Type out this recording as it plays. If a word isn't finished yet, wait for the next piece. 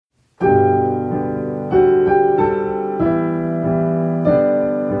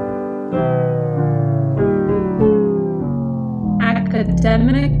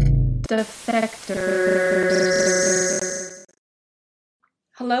Defectors.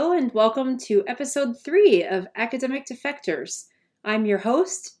 Hello and welcome to episode 3 of Academic Defectors. I'm your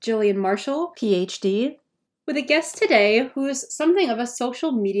host, Jillian Marshall, PhD, with a guest today who's something of a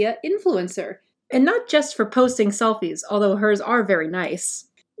social media influencer. And not just for posting selfies, although hers are very nice.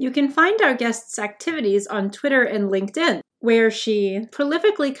 You can find our guest's activities on Twitter and LinkedIn, where she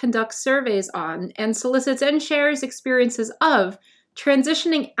prolifically conducts surveys on and solicits and shares experiences of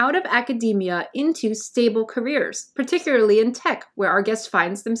transitioning out of academia into stable careers, particularly in tech, where our guest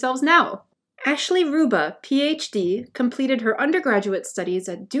finds themselves now. Ashley Ruba, PhD, completed her undergraduate studies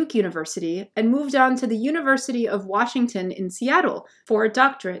at Duke University and moved on to the University of Washington in Seattle for a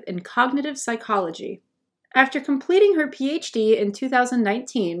doctorate in cognitive psychology. After completing her PhD in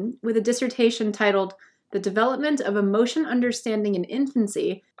 2019 with a dissertation titled The Development of Emotion Understanding in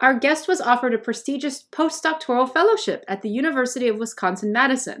Infancy, our guest was offered a prestigious postdoctoral fellowship at the University of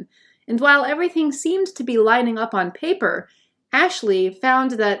Wisconsin-Madison. And while everything seemed to be lining up on paper, Ashley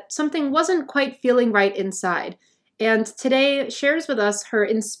found that something wasn't quite feeling right inside, and today shares with us her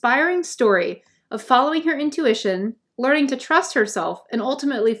inspiring story of following her intuition, learning to trust herself, and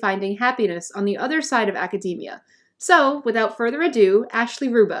ultimately finding happiness on the other side of academia. So, without further ado, Ashley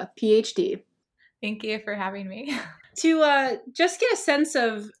Ruba, PhD. Thank you for having me. To just get a sense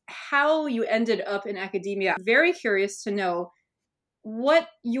of how you ended up in academia, I'm very curious to know what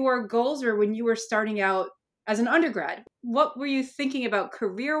your goals were when you were starting out as an undergrad. What were you thinking about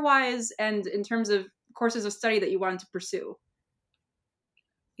career-wise and in terms of courses of study that you wanted to pursue?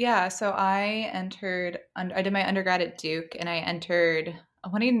 Yeah, so I did my undergrad at Duke, and I entered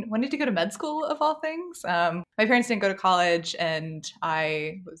wanting to go to med school of all things. My parents didn't go to college, and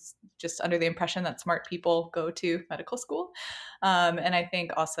I was just under the impression that smart people go to medical school. And I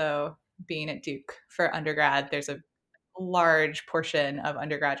think also being at Duke for undergrad, there's a large portion of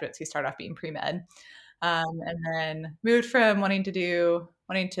undergraduates who start off being pre-med. And then moved from wanting to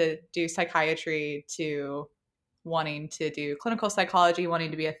do psychiatry to wanting to do clinical psychology,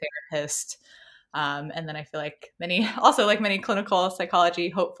 wanting to be a therapist. And then I feel like many clinical psychology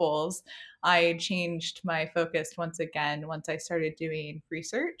hopefuls, I changed my focus once again once I started doing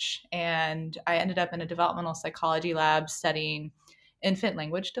research. And I ended up in a developmental psychology lab studying infant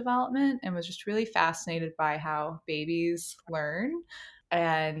language development and was just really fascinated by how babies learn.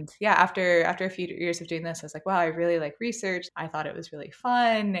 And yeah, after a few years of doing this, I was like, wow, I really like research. I thought it was really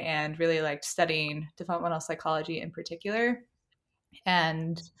fun and really liked studying developmental psychology in particular.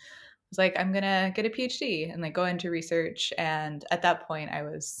 And was like, I'm gonna get a PhD and like go into research. And at that point, I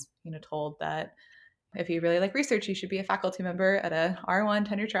was, told that if you really like research, you should be a faculty member at a R1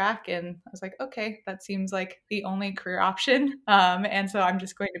 tenure track. And I was like, okay, that seems like the only career option. And so I'm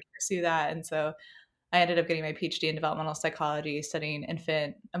just going to pursue that. And so I ended up getting my PhD in developmental psychology, studying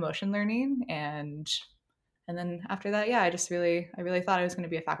infant emotion learning, and then after that, yeah, I really thought I was going to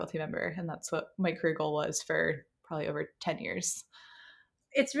be a faculty member, and that's what my career goal was for probably over 10 years.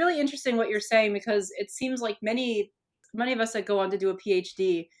 It's really interesting what you're saying because it seems like many of us that go on to do a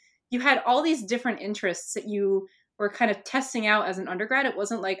PhD, you had all these different interests that you were kind of testing out as an undergrad. It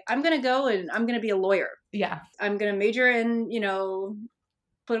wasn't like, I'm going to go and I'm going to be a lawyer. Yeah. I'm going to major in,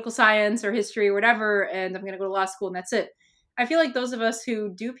 political science or history or whatever, and I'm going to go to law school and that's it. I feel like those of us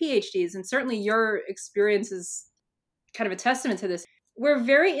who do PhDs, and certainly your experience is kind of a testament to this, we're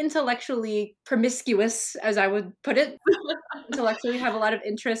very intellectually promiscuous, as I would put it. Intellectually have a lot of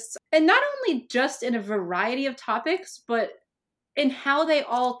interests, and not only just in a variety of topics, but in how they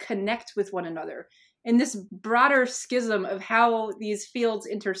all connect with one another in this broader schism of how these fields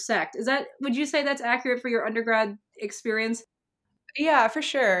intersect. Would you say that's accurate for your undergrad experience? Yeah, for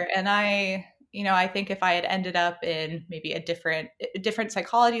sure. And I think if I had ended up in maybe a different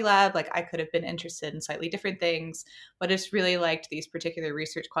psychology lab, like I could have been interested in slightly different things, but just really liked these particular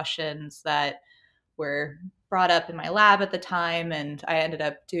research questions that were brought up in my lab at the time. And I ended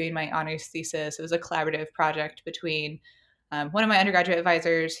up doing my honors thesis. It was a collaborative project between one of my undergraduate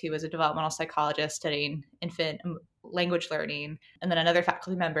advisors, who was a developmental psychologist studying infant language learning, and then another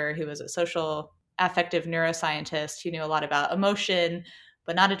faculty member who was a social affective neuroscientist who knew a lot about emotion,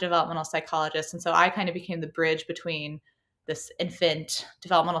 but not a developmental psychologist. And so I kind of became the bridge between this infant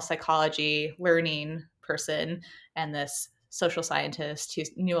developmental psychology learning person and this social scientist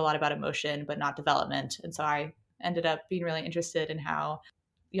who knew a lot about emotion, but not development. And so I ended up being really interested in how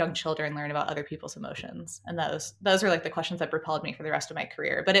young children learn about other people's emotions. And those were like the questions that propelled me for the rest of my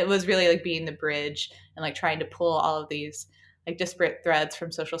career. But it was really like being the bridge and like trying to pull all of these like disparate threads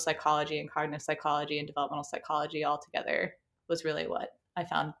from social psychology and cognitive psychology and developmental psychology all together was really what I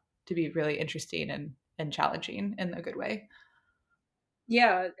found to be really interesting and challenging in a good way.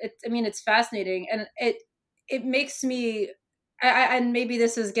 Yeah, it's fascinating, and it makes me. And maybe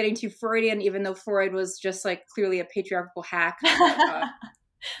this is getting too Freudian, even though Freud was just like clearly a patriarchal hack. But,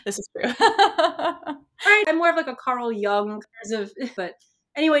 This is true. right, I'm more of like a Carl Jung kind of. But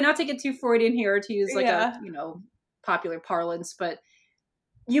anyway, not to get too Freudian here, to use like a Yeah. popular parlance, but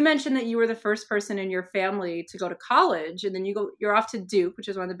you mentioned that you were the first person in your family to go to college, and then you're off to Duke, which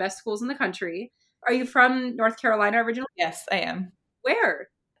is one of the best schools in the country. Are you from North Carolina originally? Yes, I am. Where?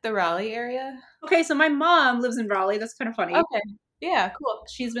 The Raleigh area. Okay, so my mom lives in Raleigh. That's kind of funny. Okay. Yeah, cool.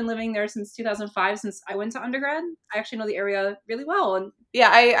 She's been living there since 2005, since I went to undergrad. I actually know the area really well. And Yeah,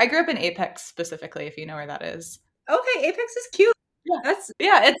 I grew up in Apex specifically, if you know where that is. okay, Apex is cute.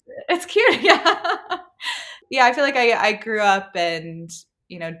 Yeah, it's cute. Yeah. Yeah, I feel like I grew up and,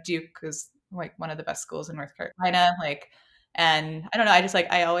 Duke was like one of the best schools in North Carolina. And I don't know, I just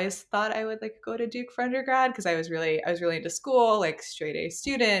I always thought I would go to Duke for undergrad because I was really into school, like straight A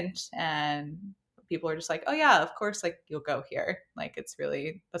student, and people were just like, oh yeah, of course, you'll go here. That's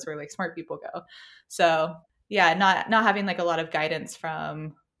where smart people go. So yeah, not having a lot of guidance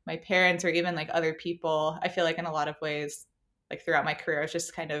from my parents or even other people, I feel like in a lot of ways, throughout my career, I was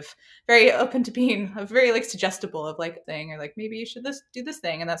just kind of very open to being very suggestible of thing, or maybe you should do this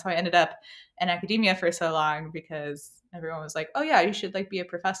thing. And that's how I ended up in academia for so long, because everyone was like, oh yeah, you should be a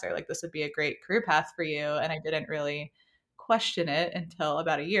professor. This would be a great career path for you. And I didn't really question it until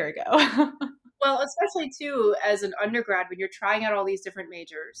about a year ago. Well, especially too as an undergrad when you're trying out all these different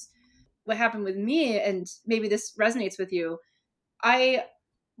majors. What happened with me, and maybe this resonates with you, I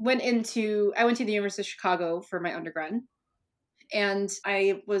went to the University of Chicago for my undergrad, and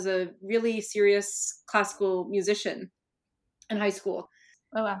I was a really serious classical musician in high school.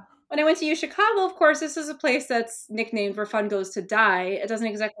 Oh wow. When I went to U Chicago, of course, this is a place that's nicknamed where fun goes to die. It doesn't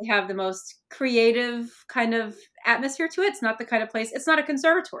exactly have the most creative kind of atmosphere to it. It's not the kind of place, it's not a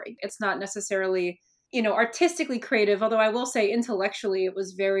conservatory. It's not necessarily, artistically creative, although I will say intellectually it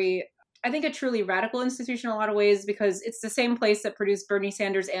was very, I think, a truly radical institution in a lot of ways, because it's the same place that produced Bernie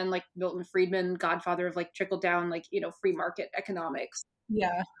Sanders and Milton Friedman, godfather of trickle down, free market economics.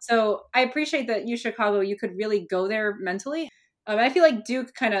 Yeah. So I appreciate that U Chicago, you could really go there mentally. I feel like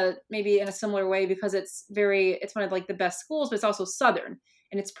Duke kind of maybe in a similar way, because it's one of the best schools, but it's also Southern,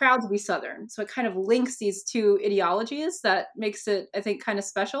 and it's proud to be Southern. So it kind of links these two ideologies that makes it, I think, kind of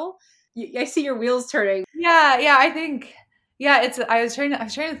special. I see your wheels turning. Yeah, I think, yeah, I was trying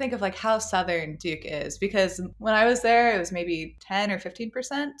to think of how Southern Duke is, because when I was there, it was maybe 10 or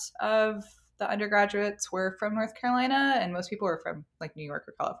 15% of the undergraduates were from North Carolina, and most people were from New York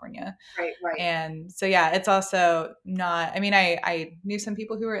or California. Right. And so, yeah, it's also not, I knew some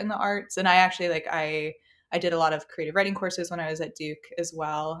people who were in the arts, and I actually I did a lot of creative writing courses when I was at Duke as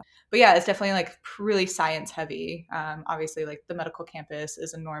well. But yeah, it's definitely really science heavy. Obviously, the medical campus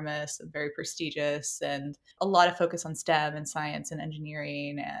is enormous and very prestigious, and a lot of focus on STEM and science and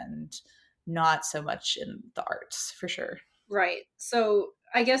engineering, and not so much in the arts, for sure. Right. So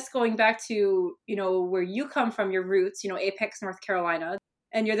I guess going back to, where you come from, your roots, Apex, North Carolina,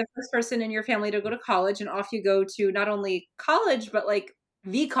 and you're the first person in your family to go to college, and off you go to not only college, but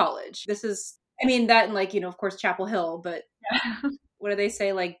the college. This is, that and of course, Chapel Hill, but what do they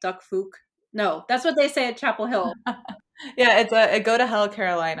say? Duck Fook? No, that's what they say at Chapel Hill. Yeah, it's a go to hell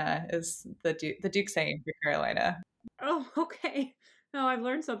Carolina is the Duke saying for Carolina. Oh, okay. No, I've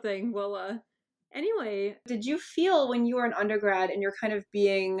learned something. Well, anyway, did you feel when you were an undergrad and you're kind of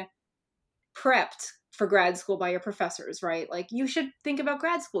being prepped for grad school by your professors, right? You should think about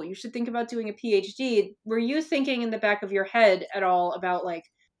grad school. You should think about doing a PhD. Were you thinking in the back of your head at all about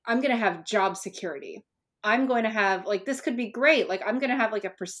I'm going to have job security? I'm going to have this could be great. I'm going to have a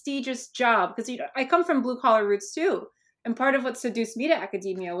prestigious job, because I come from blue collar roots too. And part of what seduced me to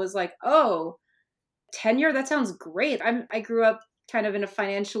academia was oh, tenure, that sounds great. I grew up kind of in a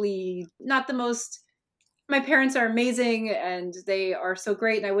financially not the most, my parents are amazing and they are so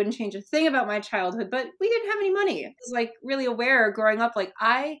great, and I wouldn't change a thing about my childhood, but we didn't have any money. I was really aware growing up,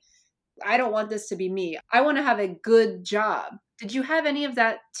 I don't want this to be me. I want to have a good job. Did you have any of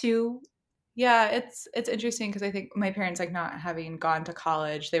that too? Yeah, it's interesting, because I think my parents, not having gone to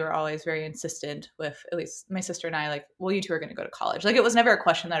college, they were always very insistent with, at least my sister and I, well, you two are going to go to college. It was never a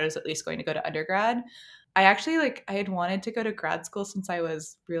question that I was at least going to go to undergrad. I actually I had wanted to go to grad school since I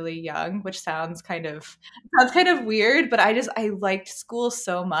was really young, which sounds kind of weird, but I liked school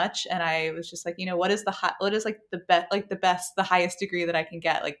so much, and I was just what is the best, the highest degree that I can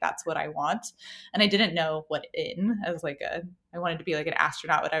get? That's what I want. And I didn't know what as I wanted to be an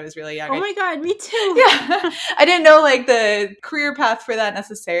astronaut when I was really young. Oh my God, me too. Yeah. I didn't know the career path for that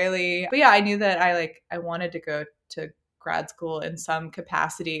necessarily. But yeah, I knew that I wanted to go to grad school in some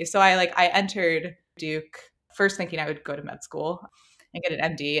capacity. So I entered Duke first thinking I would go to med school and get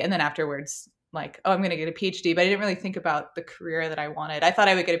an MD, and then afterwards like, oh, I'm going to get a PhD. But I didn't really think about the career that I wanted. I thought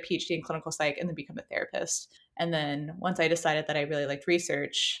I would get a PhD in clinical psych and then become a therapist. And then once I decided that I really liked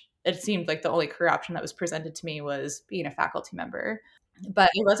research, it seemed like the only career option that was presented to me was being a faculty member. But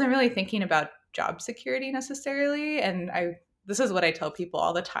I wasn't really thinking about job security necessarily. And this is what I tell people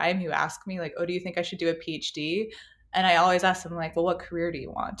all the time who ask me, like, oh, do you think I should do a PhD? And I always ask them, like, well, what career do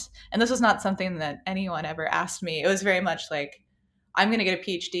you want? And this was not something that anyone ever asked me. It was very much like, I'm going to get a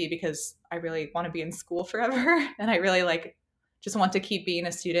PhD because I really want to be in school forever. And I really just want to keep being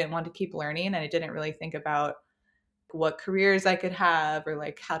a student, want to keep learning. And I didn't really think about what careers I could have or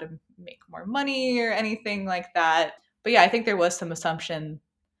like how to make more money or anything like that. But yeah, I think there was some assumption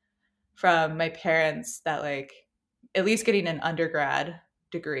from my parents that like at least getting an undergrad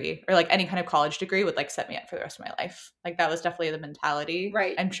degree or like any kind of college degree would like set me up for the rest of my life. Like that was definitely the mentality.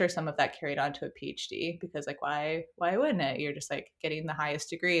 Right. I'm sure some of that carried on to a PhD because like why wouldn't it? You're just like getting the highest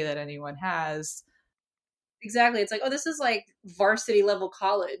degree that anyone has. Exactly. It's like, oh, this is like varsity level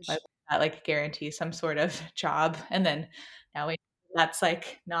college. That like guarantee some sort of job. And then now that's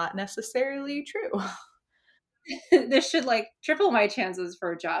like not necessarily true. This should like triple my chances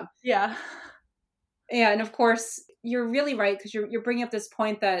for a job. Yeah. Yeah, and of course, you're really right because you're bringing up this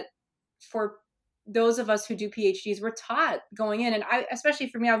point that for those of us who do PhDs, we're taught going in, and I, especially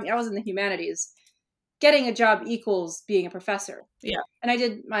for me, I was in the humanities. Getting a job equals being a professor. Yeah. And I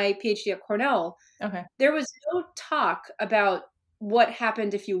did my PhD at Cornell. Okay. There was no talk about what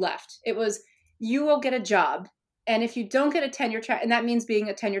happened if you left. It was, you will get a job. And if you don't get a tenure track, and that means being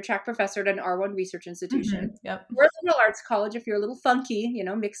a tenure track professor at an R1 research institution, Mm-hmm. Yep. or a liberal arts college if you're a little funky,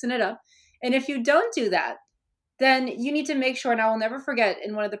 mixing it up. And if you don't do that, then you need to make sure, and I will never forget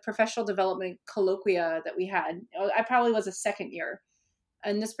in one of the professional development colloquia that we had, I probably was a second year.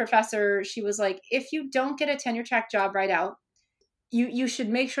 And this professor, she was like, if you don't get a tenure track job right out, you should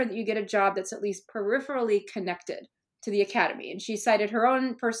make sure that you get a job that's at least peripherally connected to the academy. And she cited her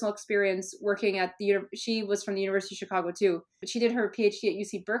own personal experience working at she was from the University of Chicago too, but she did her PhD at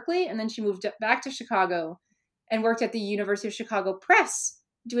UC Berkeley, and then she moved back to Chicago and worked at the University of Chicago Press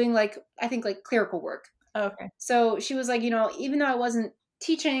doing I think clerical work. Oh, okay. So she was like, even though I wasn't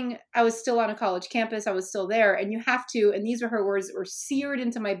teaching, I was still on a college campus. I was still there. And you have to, and these were her words that were seared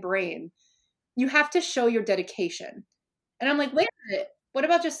into my brain, you have to show your dedication. And I'm like, wait a minute, what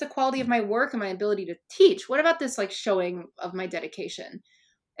about just the quality of my work and my ability to teach? What about this showing of my dedication?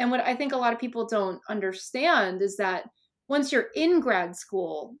 And what I think a lot of people don't understand is that once you're in grad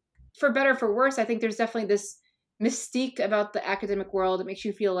school, for better or for worse, I think there's definitely this mystique about the academic world. It makes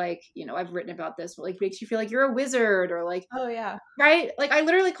you feel like, I've written about this, but makes you feel like you're a wizard or oh yeah. Right? I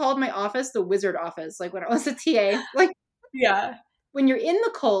literally called my office the wizard office, when I was a TA. Yeah. When you're in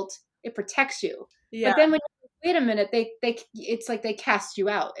the cult, it protects you. Yeah. But then when wait a minute, it's like they cast you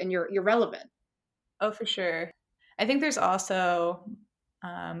out and you're irrelevant. Oh, for sure. I think there's also,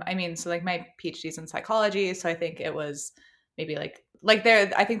 so my PhD's in psychology, so I think it was maybe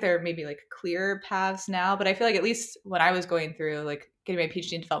I think there are maybe clearer paths now, but I feel like at least when I was going through getting my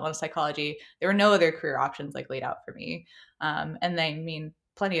PhD in developmental psychology, there were no other career options laid out for me. And then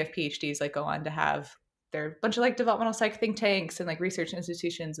plenty of PhDs go on to have there are a bunch of developmental psych think tanks and research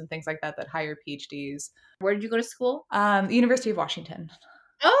institutions and things like that hire PhDs. Where did you go to school? The University of Washington.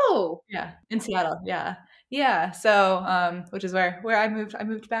 Oh, yeah, in Seattle. Yeah. So, which is where I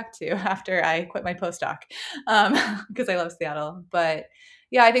moved back to after I quit my postdoc, because I love Seattle. But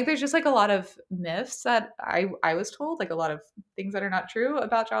yeah, I think there's just a lot of myths that I was told, a lot of things that are not true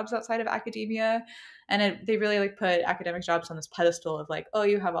about jobs outside of academia. And they really put academic jobs on this pedestal of oh,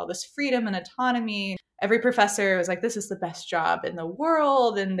 you have all this freedom and autonomy. Every professor was this is the best job in the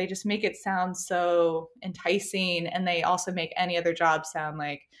world. And they just make it sound so enticing. And they also make any other job sound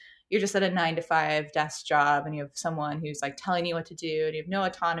like you're just at a 9-to-5 desk job and you have someone who's telling you what to do and you have no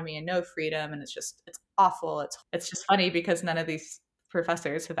autonomy and no freedom. And it's awful. It's just funny because none of these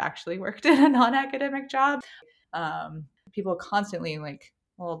professors have actually worked in a non-academic job. People constantly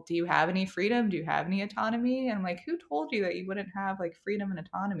well, do you have any freedom? Do you have any autonomy? And I'm who told you that you wouldn't have freedom and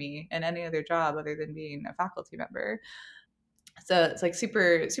autonomy in any other job other than being a faculty member? So it's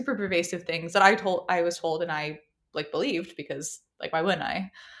super, super pervasive things that I was told and I believed because why wouldn't I?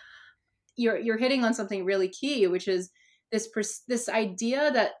 You're hitting on something really key, which is this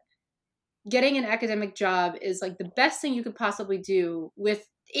idea that getting an academic job is the best thing you could possibly do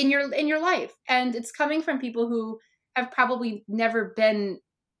in your life. And it's coming from people who have probably never been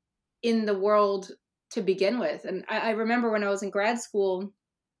in the world to begin with. And I remember when I was in grad school,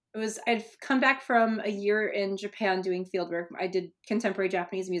 I'd come back from a year in Japan doing field work. I did contemporary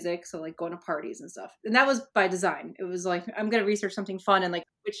Japanese music, so like going to parties and stuff. And that was by design. It was like, I'm going to research something fun and like,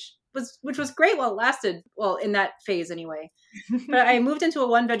 which was great while it lasted. Well, in that phase anyway. But I moved into a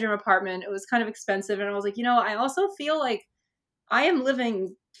 1-bedroom apartment. It was kind of expensive. And I was like, I also feel like I am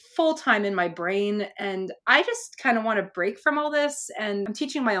living full time in my brain and I just kind of want to break from all this. And I'm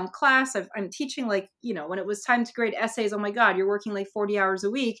teaching my own class. I'm teaching like, when it was time to grade essays, oh my God, you're working like 40 hours a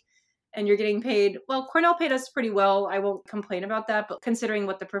week and you're getting paid. Well, Cornell paid us pretty well. I won't complain about that. But considering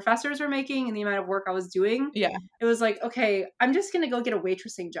what the professors were making and the amount of work I was doing, Yeah. it was like, okay, I'm just going to go get a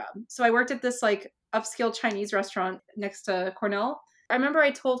waitressing job. So I worked at this like upscale Chinese restaurant next to Cornell. I remember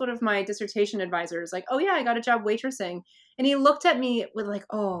I told one of my dissertation advisors, like, oh yeah, I got a job waitressing. And he looked at me with like,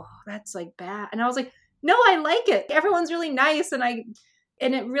 oh, that's like bad. And I was like, no, I like it. Everyone's really nice. And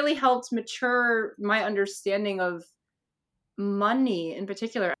it really helped mature my understanding of money in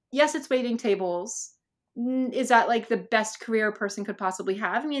particular. Yes, it's waiting tables. Is that like the best career a person could possibly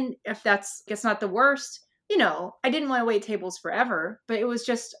have? I mean, if that's, I guess, not the worst, I didn't want to wait tables forever, but it was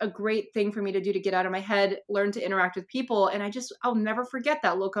just a great thing for me to do to get out of my head, learn to interact with people. And I'll never forget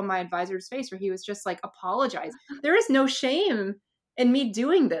that look on my advisor's face where he was just like, apologize. There is no shame in me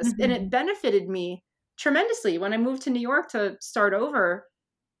doing this. And it benefited me tremendously. When I moved to New York to start over,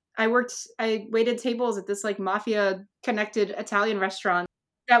 I waited tables at this like mafia connected Italian restaurant.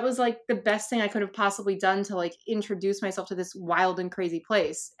 That was like the best thing I could have possibly done to like introduce myself to this wild and crazy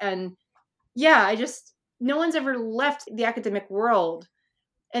place. And yeah, no one's ever left the academic world.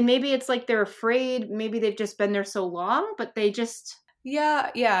 And maybe it's like they're afraid, maybe they've just been there so long, but they just Yeah,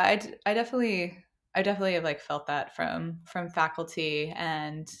 I definitely have like felt that from faculty,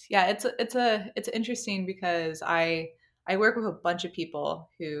 and yeah, it's interesting because I work with a bunch of people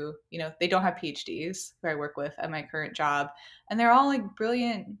who, they don't have PhDs who I work with at my current job, and they're all like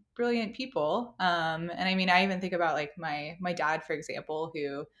brilliant people. And I mean, I even think about like my dad, for example,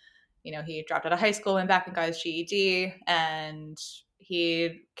 who, he dropped out of high school, went back and got his GED, and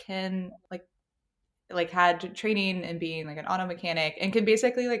he can like had training in being like an auto mechanic and can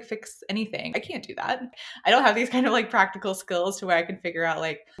basically like fix anything. I can't do that. I don't have these kind of like practical skills to where I can figure out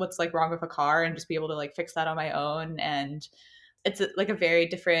like what's like wrong with a car and just be able to like fix that on my own. And it's like a very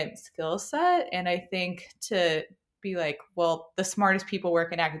different skill set. And I think to be like, well, the smartest people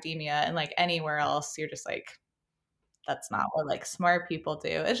work in academia and like anywhere else, you're just like, that's not what like smart people do.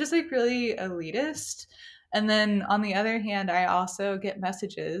 It's just like really elitist. And then on the other hand, I also get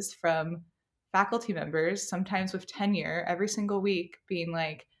messages from faculty members, sometimes with tenure, every single week being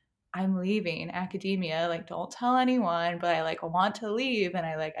like, I'm leaving academia. Like, don't tell anyone, but I like want to leave and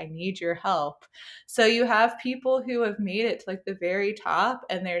I need your help. So you have people who have made it to like the very top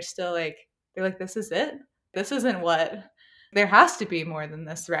and they're still like, this is it. This isn't what there has to be more than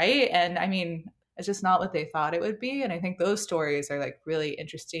this, right? And I mean, it's just not what they thought it would be. And I think those stories are like really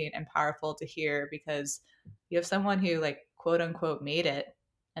interesting and powerful to hear because you have someone who like quote unquote made it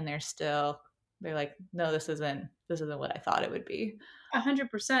and they're like, no, this isn't what I thought it would be.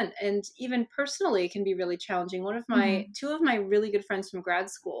 100%. And even personally, it can be really challenging. Two of my really good friends from grad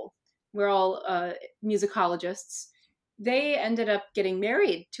school, we're all musicologists. They ended up getting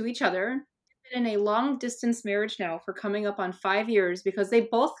married to each other in a long distance marriage now for coming up on 5 years because they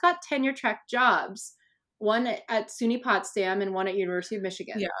both got tenure track jobs, one at SUNY Potsdam and one at University of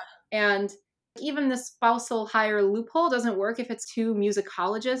Michigan. Yeah. And even the spousal hire loophole doesn't work if it's two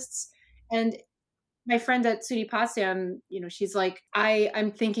musicologists. And my friend at SUNY Potsdam, she's like,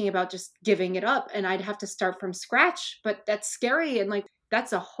 I'm thinking about just giving it up and I'd have to start from scratch, but that's scary. And like,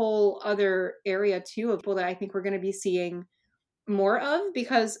 that's a whole other area too of people that I think we're going to be seeing more of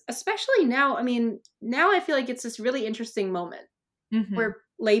because especially now, now I feel like it's this really interesting moment where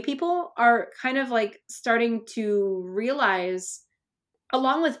lay people are kind of like starting to realize,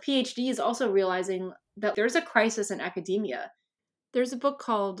 along with PhDs also realizing that there's a crisis in academia. There's a book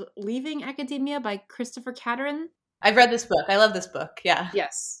called Leaving Academia by Christopher Catterin. I've read this book. I love this book. Yeah.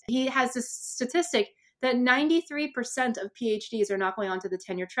 Yes. He has this statistic that 93% of PhDs are not going on to the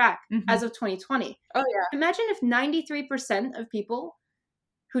tenure track as of 2020. Oh, yeah. Imagine if 93% of people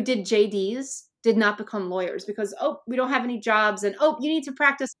who did JDs did not become lawyers because, we don't have any jobs and, you need to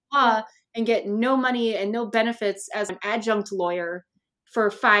practice law and get no money and no benefits as an adjunct lawyer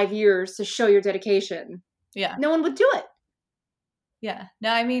for 5 years to show your dedication. Yeah. No one would do it. Yeah. No,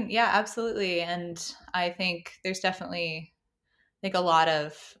 I mean, yeah, absolutely. And I think there's definitely like a lot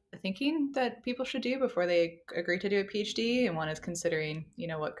of thinking that people should do before they agree to do a PhD. And one is considering,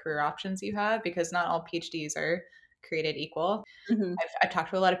 what career options you have because not all PhDs are created equal. I've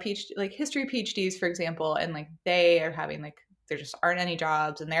talked to a lot of PhD, like history PhDs, for example, and like they are having like there just aren't any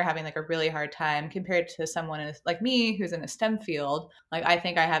jobs and they're having like a really hard time compared to someone like me who's in a STEM field. Like I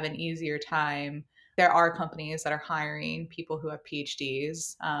think I have an easier time. There are companies that are hiring people who have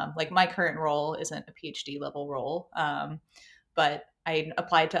PhDs. Like my current role isn't a PhD level role, but I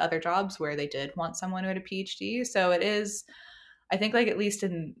applied to other jobs where they did want someone who had a PhD. So it is, I think, like at least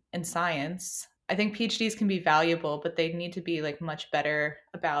in science, I think PhDs can be valuable, but they need to be like much better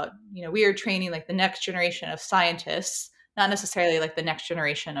about, we are training like the next generation of scientists, not necessarily like the next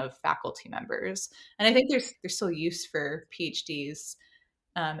generation of faculty members. And I think there's still use for PhDs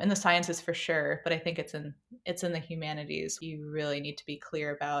in the sciences for sure, but I think it's in the humanities. You really need to be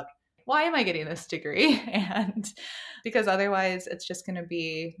clear about why am I getting this degree, and because otherwise it's just going to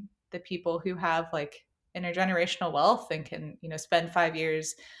be the people who have like intergenerational wealth and can spend 5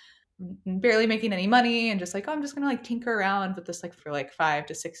 years barely making any money and just like, oh, I'm just gonna like tinker around with this like for like 5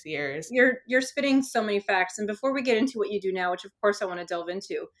 to 6 years. You're spitting so many facts, and before we get into what you do now, which of course I want to delve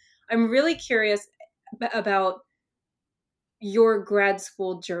into, I'm really curious about your grad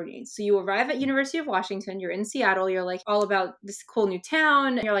school journey. So you arrive at University of Washington, you're in Seattle, you're like all about this cool new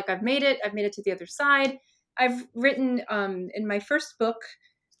town, and you're like, I've made it to the other side. I've written in my first book,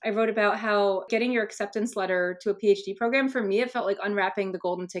 I wrote about how getting your acceptance letter to a PhD program, for me, it felt like unwrapping the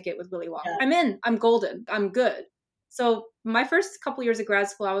golden ticket with Willy Wonka. Yeah. I'm in, I'm golden, I'm good. So my first couple years of grad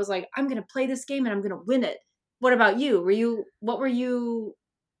school, I was like, I'm going to play this game and I'm going to win it. What about you? What were you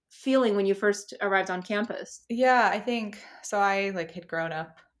feeling when you first arrived on campus? Yeah, I think so. I like had grown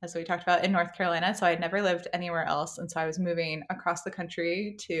up, as we talked about, in North Carolina, so I had never lived anywhere else, and so I was moving across the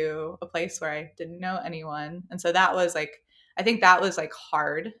country to a place where I didn't know anyone, and so that was like, I think that was like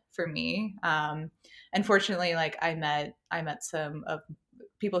hard for me. And fortunately, like I met some of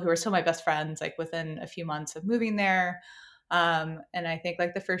people who are still my best friends, like within a few months of moving there. And I think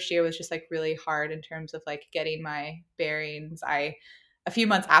like the first year was just like really hard in terms of like getting my bearings. A few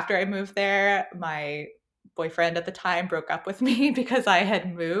months after I moved there, my boyfriend at the time broke up with me because I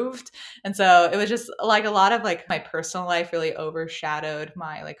had moved. And so it was just like a lot of like my personal life really overshadowed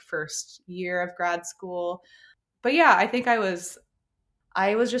my like first year of grad school. But yeah, I think I was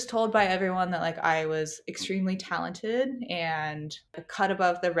just told by everyone that like I was extremely talented and a cut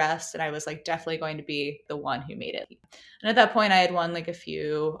above the rest, and I was like definitely going to be the one who made it. And at that point I had won like a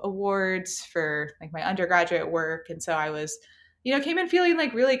few awards for like my undergraduate work, and so I was came in feeling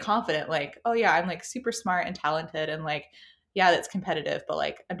like really confident, like, oh yeah, I'm like super smart and talented, and like, yeah, that's competitive, but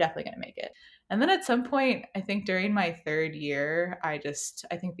like I'm definitely going to make it. And then at some point, I think during my third year, I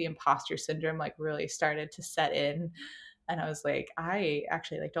think the imposter syndrome like really started to set in. And I was like, I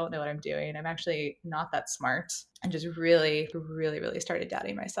actually like don't know what I'm doing. I'm actually not that smart, and just really, really, really started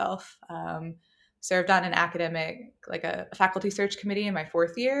doubting myself. Served on an academic, like a faculty search committee in my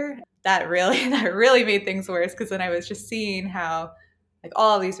fourth year. That really made things worse, because then I was just seeing how like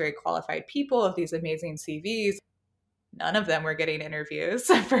all of these very qualified people of these amazing CVs, none of them were getting interviews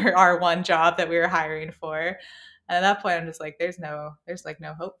for our one job that we were hiring for. And at that point, I'm just like, there's like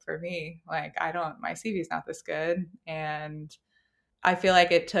no hope for me. Like, my CV's not this good. And I feel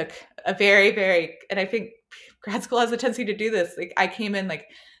like it took a very, very, and I think grad school has a tendency to do this. Like, I came in like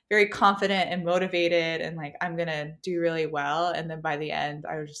very confident and motivated and like, I'm going to do really well. And then by the end,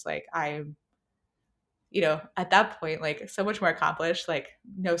 I was just like, I'm, at that point, like so much more accomplished, like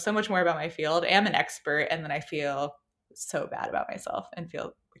know so much more about my field, am an expert. And then I feel so bad about myself and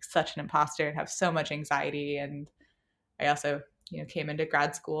feel like such an imposter and have so much anxiety. And I also, came into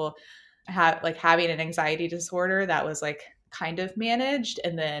grad school having an anxiety disorder that was like kind of managed.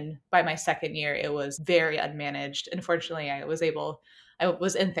 And then by my second year, it was very unmanaged. Unfortunately, I was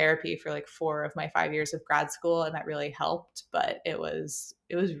in therapy for like 4 of my 5 years of grad school, and that really helped. But it was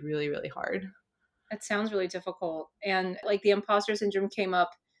really, really hard. It sounds really difficult. And like the imposter syndrome came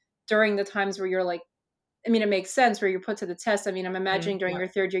up during the times where you're like, I mean, it makes sense where you're put to the test. I mean, I'm imagining during your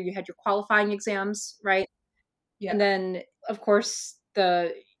third year, you had your qualifying exams, right? Yeah. And then, of course,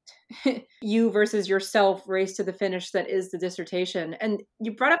 the you versus yourself race to the finish that is the dissertation. And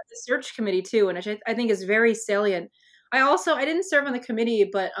you brought up the search committee too, and I think is very salient. I didn't serve on the committee,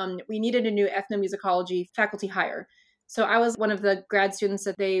 but we needed a new ethnomusicology faculty hire. So I was one of the grad students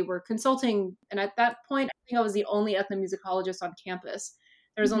that they were consulting. And at that point, I think I was the only ethnomusicologist on campus.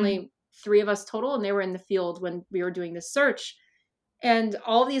 There was only 3 of us total, and they were in the field when we were doing this search. And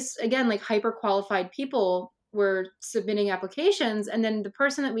all these, again, like hyper qualified people were submitting applications. And then the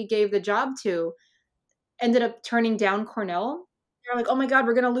person that we gave the job to ended up turning down Cornell. They're like, oh my God,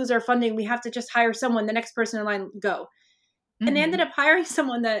 we're going to lose our funding. We have to just hire someone. The next person in line, go. And they ended up hiring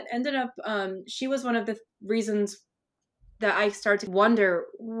someone that ended up, she was one of the reasons that I started to wonder,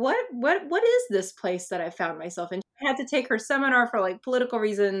 what is this place that I found myself in? I had to take her seminar for like political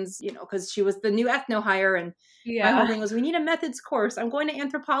reasons, because she was the new ethno hire, and my whole Yeah. thing was, we need a methods course. I'm going to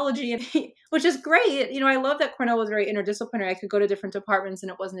anthropology, and which is great. I love that Cornell was very interdisciplinary. I could go to different departments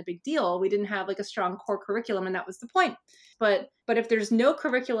and it wasn't a big deal. We didn't have like a strong core curriculum, and that was the point. But if there's no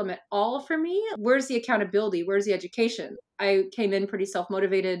curriculum at all for me, where's the accountability? Where's the education? I came in pretty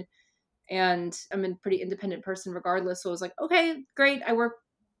self-motivated, and I'm a pretty independent person regardless. So I was like, okay, great. I work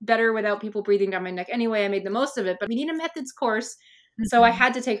better without people breathing down my neck anyway. I made the most of it, but we need a methods course. So I Mhm.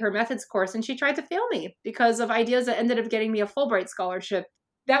 had to take her methods course, and she tried to fail me because of ideas that ended up getting me a Fulbright scholarship.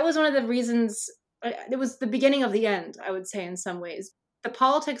 That was one of the reasons. It was the beginning of the end, I would say, in some ways. The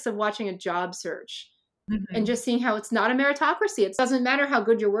politics of watching a job search and Mhm. just seeing how it's not a meritocracy. It doesn't matter how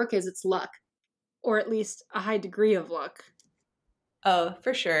good your work is, it's luck, or at least a high degree of luck. Oh,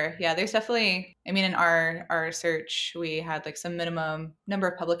 for sure. Yeah, there's definitely, I mean, in our search, we had like some minimum number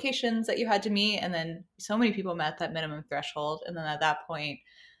of publications that you had to meet, and then so many people met that minimum threshold. And then at that point,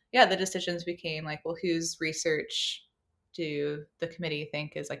 yeah, the decisions became like, well, whose research do the committee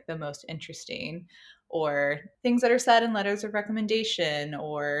think is like the most interesting, or things that are said in letters of recommendation,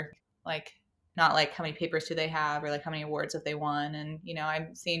 or like not like how many papers do they have, or like how many awards have they won. And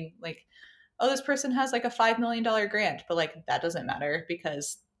I'm seeing like, oh, this person has like a $5 million grant, but like that doesn't matter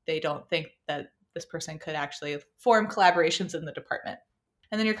because they don't think that this person could actually form collaborations in the department.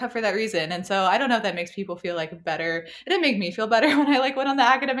 And then you're cut for that reason. And so I don't know if that makes people feel like better. It didn't make me feel better when I like went on the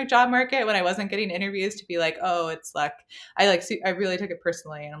academic job market, when I wasn't getting interviews, to be like, oh, it's luck. I really took it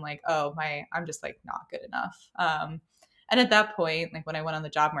personally, and I'm like, oh, I'm just like not good enough. And at that point, like when I went on the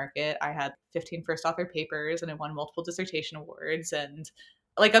job market, I had 15 first author papers and I won multiple dissertation awards, and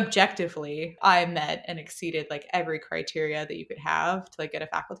like objectively I met and exceeded like every criteria that you could have to like get a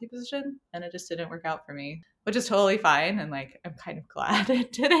faculty position, and it just didn't work out for me, which is totally fine. And like I'm kind of glad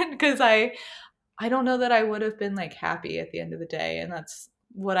it didn't, because I don't know that I would have been like happy at the end of the day. And that's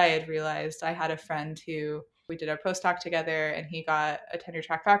what I had realized. I had a friend who we did our postdoc together, and he got a tenure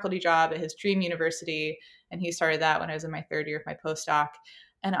track faculty job at his dream university, and he started that when I was in my third year of my postdoc.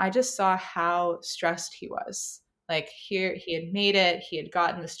 And I just saw how stressed he was. Like here he had made it, he had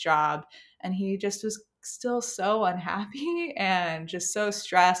gotten this job, and he just was still so unhappy and just so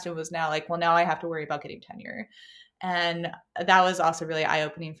stressed, and was now like, well, now I have to worry about getting tenure. And that was also really eye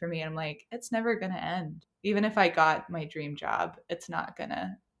opening for me. And I'm like, it's never going to end. Even if I got my dream job, it's not going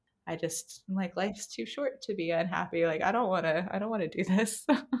to. I'm like, life's too short to be unhappy. Like, I don't want to do this.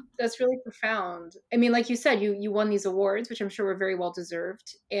 That's really profound. I mean, like you said, you won these awards, which I'm sure were very well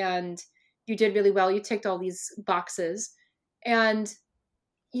deserved, and you did really well. You ticked all these boxes, and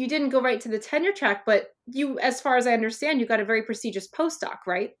you didn't go right to the tenure track, but you, as far as I understand, you got a very prestigious postdoc,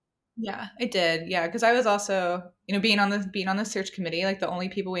 right? Yeah, I did. Yeah, because I was also, being on the search committee, like the only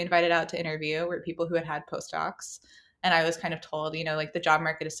people we invited out to interview were people who had had postdocs. And I was kind of told, like the job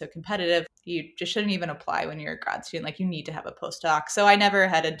market is so competitive, you just shouldn't even apply when you're a grad student. Like you need to have a postdoc. So I never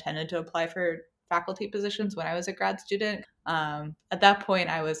had intended to apply for faculty positions when I was a grad student. At that point,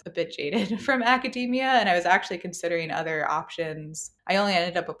 I was a bit jaded from academia, and I was actually considering other options. I only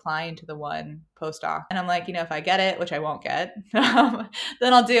ended up applying to the one postdoc, and I'm like, if I get it, which I won't get, then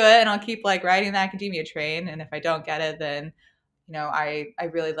I'll do it, and I'll keep like riding the academia train. And if I don't get it, then I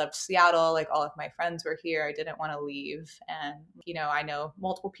really loved Seattle. Like all of my friends were here. I didn't want to leave. And, I know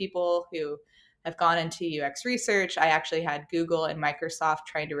multiple people who have gone into UX research. I actually had Google and Microsoft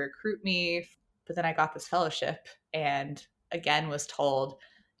trying to recruit me, but then I got this fellowship and again was told,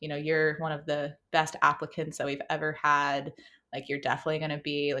 you're one of the best applicants that we've ever had. Like you're definitely going to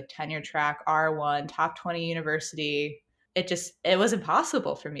be like tenure track R1, top 20 university. It was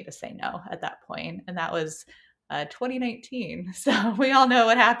impossible for me to say no at that point. And that was 2019. So we all know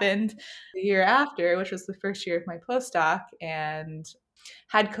what happened the year after, which was the first year of my postdoc. And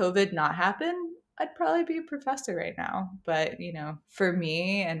had COVID not happened, I'd probably be a professor right now. But, for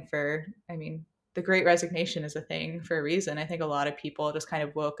me and the great resignation is a thing for a reason. I think a lot of people just kind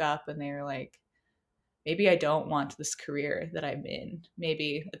of woke up and they were like, maybe I don't want this career that I'm in.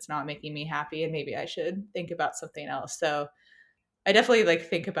 Maybe it's not making me happy, and maybe I should think about something else. So I definitely like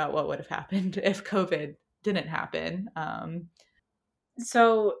think about what would have happened if COVID didn't happen.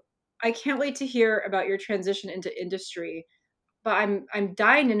 So I can't wait to hear about your transition into industry, but I'm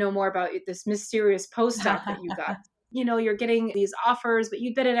dying to know more about this mysterious postdoc that you got. You're getting these offers, but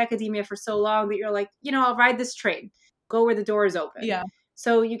you've been in academia for so long that you're like, I'll ride this train, go where the doors open. Yeah.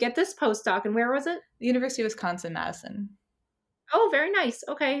 So you get this postdoc, and where was it? The University of Wisconsin-Madison. Oh, very nice.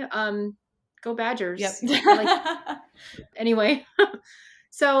 Okay. Go Badgers. Yep. Anyway.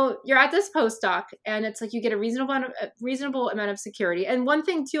 So you're at this postdoc, and it's like you get a reasonable amount of security. And one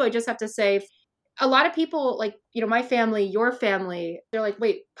thing too, I just have to say, a lot of people, like, my family, your family, they're like,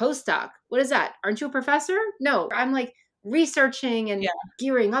 wait, postdoc, what is that? Aren't you a professor? No, I'm like researching and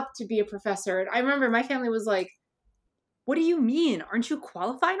gearing up to be a professor. And I remember my family was like, what do you mean? Aren't you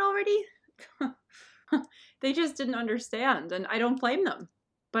qualified already? They just didn't understand, and I don't blame them.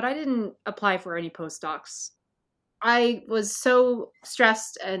 But I didn't apply for any postdocs. I was so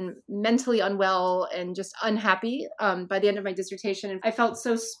stressed and mentally unwell and just unhappy by the end of my dissertation. I felt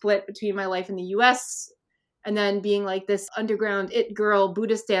so split between my life in the US and then being like this underground it girl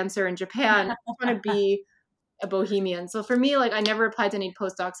Buddhist dancer in Japan. I want to be a bohemian. So for me, like, I never applied to any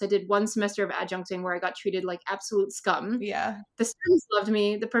postdocs. I did one semester of adjuncting where I got treated like absolute scum. Yeah. The students loved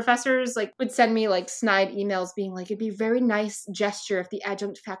me. The professors like would send me like snide emails being like, it'd be a very nice gesture if the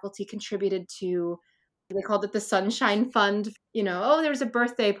adjunct faculty contributed to, they called it the Sunshine Fund. Oh, there was a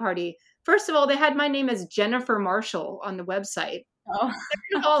birthday party. First of all, they had my name as Jennifer Marshall on the website. Oh.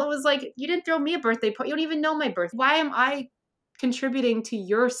 Second of all, it was like, you didn't throw me a birthday party. You don't even know my birthday. Why am I contributing to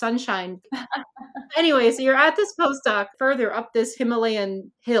your sunshine? Anyway, so you're at this postdoc further up this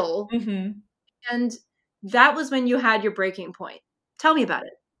Himalayan hill. Mm-hmm. And that was when you had your breaking point. Tell me about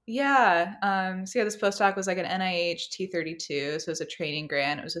it. Yeah. This postdoc was like an NIH T32. So it was a training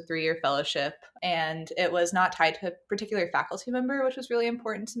grant. It was a 3-year fellowship. And it was not tied to a particular faculty member, which was really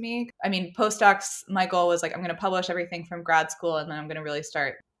important to me. I mean, postdocs, my goal was like, I'm going to publish everything from grad school, and then I'm going to really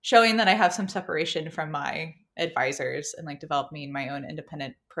start showing that I have some separation from my advisors and like developing my own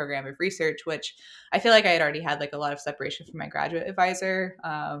independent program of research, which I feel like I had already had like a lot of separation from my graduate advisor.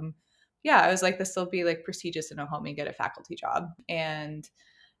 I was like, this will be like prestigious and it'll help me get a faculty job. And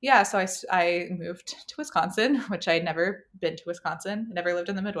so I moved to Wisconsin, which I'd never been to Wisconsin. I never lived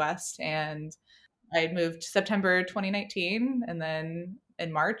in the Midwest. And I moved September 2019. And then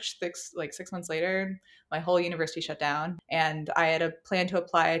in March, 6 months later, my whole university shut down. And I had a plan to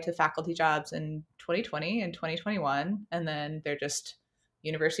apply to faculty jobs in 2020 and 2021. And then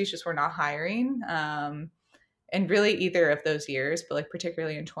universities just were not hiring. And really either of those years, but like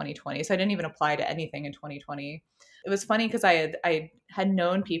particularly in 2020. So I didn't even apply to anything in 2020. It was funny because I had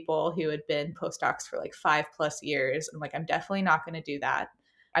known people who had been postdocs for like 5+ years. I'm like, I'm definitely not going to do that.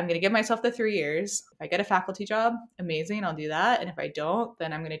 I'm going to give myself the 3 years. If I get a faculty job, amazing, I'll do that. And if I don't,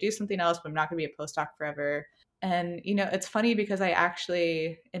 then I'm going to do something else, but I'm not going to be a postdoc forever. And, it's funny because I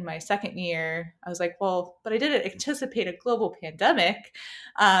actually, in my second year, I was like, well, but I didn't anticipate a global pandemic.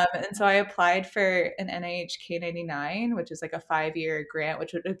 And so I applied for an NIH K-99, which is like a 5-year grant,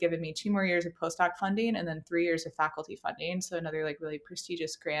 which would have given me 2 more years of postdoc funding and then 3 years of faculty funding. So another like really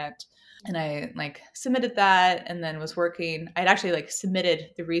prestigious grant. And I like submitted that and then was working. I'd actually like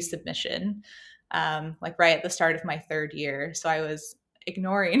submitted the resubmission like right at the start of my 3rd year. So I was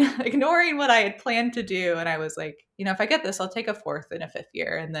ignoring what I had planned to do. And I was like, if I get this, I'll take a 4th and a 5th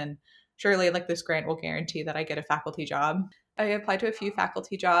year. And then surely like this grant will guarantee that I get a faculty job. I applied to a few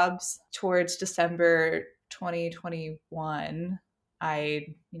faculty jobs towards December 2021. I,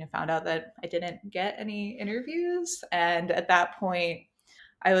 found out that I didn't get any interviews. And at that point,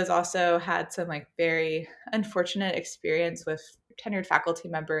 I was also had some like very unfortunate experience with tenured faculty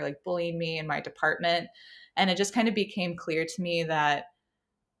member like bullying me in my department. And it just kind of became clear to me that,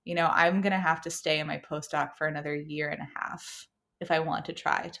 I'm going to have to stay in my postdoc for another 1.5 years if I want to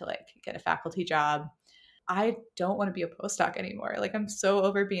try to like get a faculty job. I don't want to be a postdoc anymore. Like, I'm so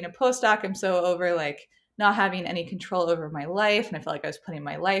over being a postdoc. I'm so over like not having any control over my life. And I felt like I was putting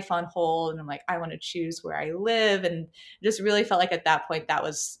my life on hold. And I'm like, I want to choose where I live. And it just really felt like at that point, that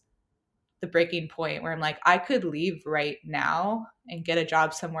was the breaking point where I'm like, I could leave right now and get a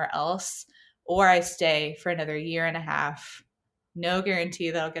job somewhere else, or I stay for another 1.5 years. No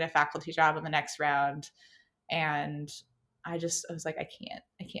guarantee that I'll get a faculty job in the next round. And I was like, I can't.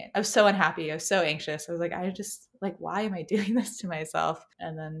 I was so unhappy. I was so anxious. I was like, why am I doing this to myself?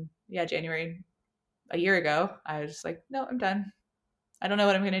 And then, January, a year ago, I was just like, no, I'm done. I don't know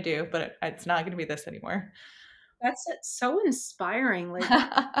what I'm going to do, but it's not going to be this anymore. That's so inspiring. Like,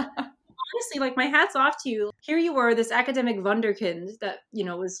 honestly, like, my hat's off to you. Here you were, this academic wunderkind that,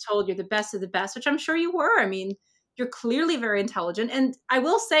 was told you're the best of the best, which I'm sure you were. I mean, you're clearly very intelligent. And I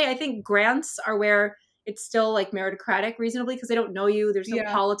will say, I think grants are where it's still like meritocratic reasonably because they don't know you. There's no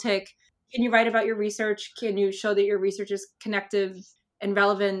politic. Can you write about your research? Can you show that your research is connective and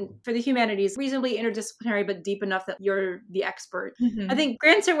relevant for the humanities, reasonably interdisciplinary, but deep enough that you're the expert? Mm-hmm. I think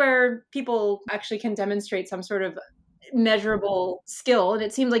grants are where people actually can demonstrate some sort of measurable skill. And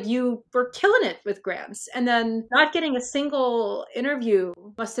it seemed like you were killing it with grants. And then not getting a single interview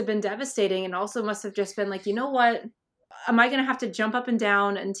must have been devastating, and also must have just been like, you know what? am I going to have to jump up and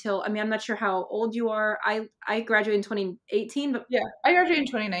down until, I mean, I'm not sure how old you are. I graduated in 2018, but Yeah, I graduated in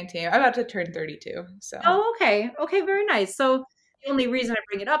 2019. I'm about to turn 32. So. oh, okay. Okay, very nice. So the only reason I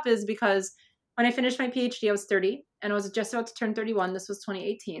bring it up is because when I finished my PhD, I was 30 and I was just about to turn 31. This was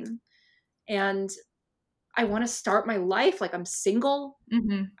 2018. And I want to start my life like I'm single.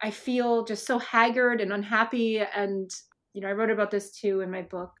 Mm-hmm. I feel just so haggard and unhappy. And, I wrote about this too in my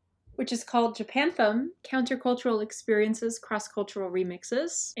book, which is called Japanthem, Countercultural Experiences, Cross-Cultural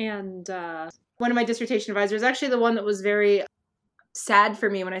Remixes. And one of my dissertation advisors, actually the one that was very sad for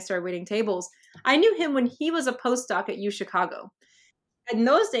me when I started waiting tables. I knew him when he was a postdoc at U Chicago. In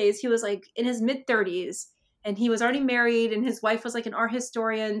those days, he was like in his mid 30s and he was already married and his wife was like an art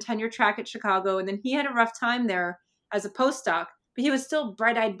historian, tenure track at Chicago. And then he had a rough time there as a postdoc, but he was still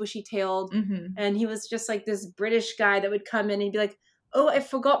bright eyed, bushy tailed. Mm-hmm. And he was just like this British guy that would come in and he'd be like, oh, I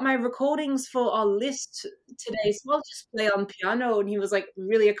forgot my recordings for our list today. So I'll just play on piano. And he was like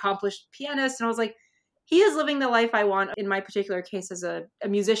really accomplished pianist. And I was like, he is living the life I want in my particular case as a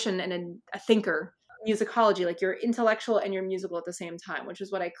musician and a thinker. Musicology, like you're intellectual and you're musical at the same time, which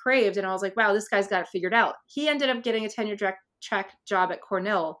is what I craved. And I was like, wow, this guy's got it figured out. He ended up getting a tenure track job at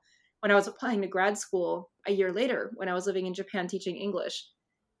Cornell when I was applying to grad school a year later when I was living in Japan teaching English.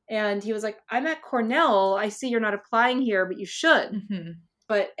 And he was like, I'm at Cornell. I see you're not applying here, but you should. Mm-hmm.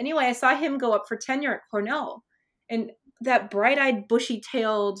 But anyway, I saw him go up for tenure at Cornell. And that bright-eyed,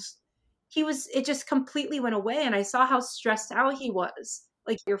 bushy-tailed, it just completely went away. And I saw how stressed out he was,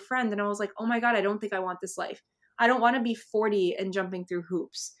 like your friend. And I was like, oh my God, I don't think I want this life. I don't want to be 40 and jumping through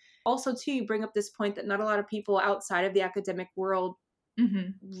hoops. Also, too, you bring up this point that not a lot of people outside of the academic world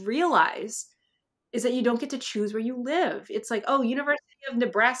realize is that you don't get to choose where you live. It's like, oh, University of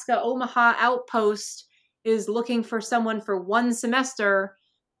Nebraska Omaha Outpost is looking for someone for one semester.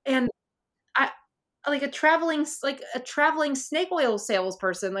 And I like a traveling snake oil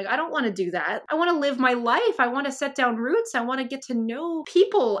salesperson. Like, I don't want to do that. I want to live my life. I want to set down roots. I want to get to know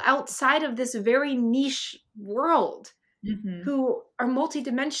people outside of this very niche world who are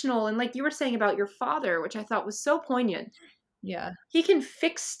multidimensional. And like you were saying about your father, which I thought was so poignant. Yeah. He can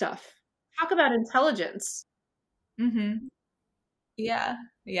fix stuff. Talk about intelligence. Mm-hmm. Yeah.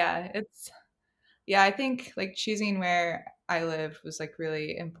 Yeah, I think like choosing where I live was like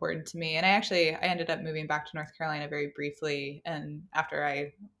really important to me. And I ended up moving back to North Carolina very briefly and after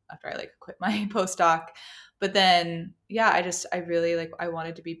I like quit my postdoc. But then yeah, I really like I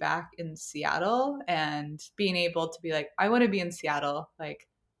wanted to be back in Seattle and being able to be like, I want to be in Seattle, like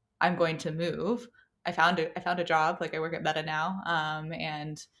I'm going to move. I found a job, like I work at Meta now.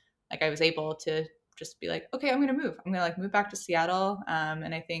 And like I was able to just be like, okay, I'm gonna move. I'm gonna like move back to Seattle.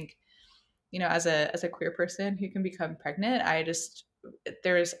 And I think as a queer person who can become pregnant, I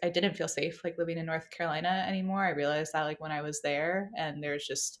didn't feel safe like living in North Carolina anymore. I realized that like when I was there, and there's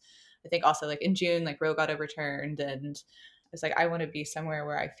just I think also like in June like Roe got overturned, and it's like I want to be somewhere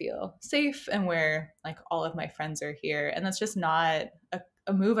where I feel safe and where like all of my friends are here, and that's just not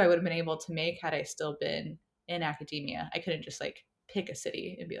a move I would have been able to make had I still been in academia. I couldn't just like pick a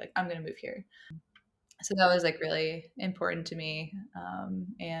city and be like, I'm gonna move here. So that was like really important to me,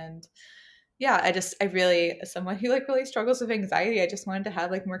 and yeah, I really, as someone who like really struggles with anxiety, I just wanted to have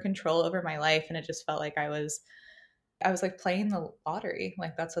like more control over my life. And it just felt like I was like playing the lottery.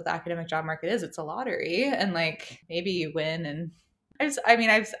 Like that's what the academic job market is. It's a lottery. And like maybe you win. And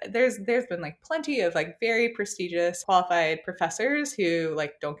there's been like plenty of like very prestigious qualified professors who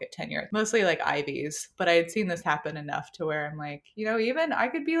like don't get tenure, mostly like Ivies. But I had seen this happen enough to where I'm like, even I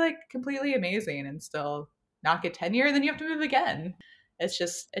could be like completely amazing and still not get tenure. And then you have to move again. It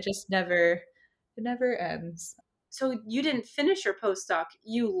just never ends. So you didn't finish your postdoc,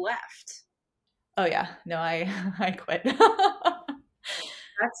 you left. Oh yeah, no, I I quit. That's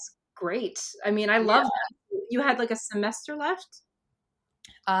great. I mean, I love that. You had like a semester left?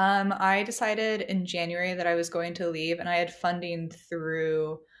 I decided in January that I was going to leave, and I had funding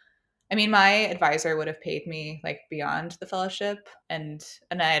through. I mean, my advisor would have paid me like beyond the fellowship, and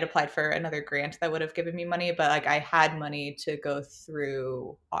I had applied for another grant that would have given me money, but like I had money to go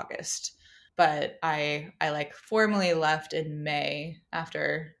through August. But I like formally left in May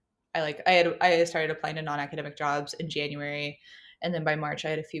after I started applying to non-academic jobs in January, and then by March I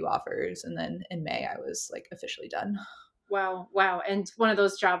had a few offers, and then in May I was like officially done. Wow. And one of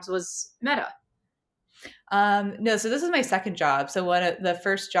those jobs was Meta. No, so this is my second job. So one of the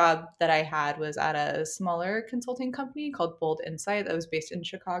first job that I had was at a smaller consulting company called Bold Insight that was based in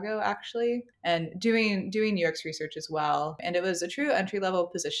Chicago, actually, and doing UX research as well. And it was a true entry level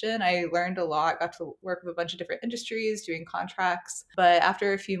position. I learned a lot, got to work with a bunch of different industries, doing contracts. But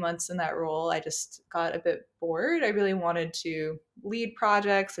after a few months in that role, I just got a bit bored. I really wanted to lead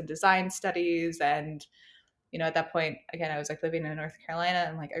projects and design studies and at that point, again, I was like living in North Carolina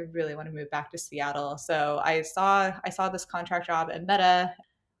and like I really want to move back to Seattle. So I saw this contract job at Meta.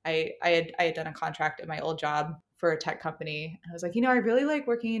 I had done a contract at my old job for a tech company. I was like, I really like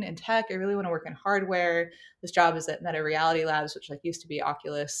working in tech. I really want to work in hardware. This job is at Meta Reality Labs, which like used to be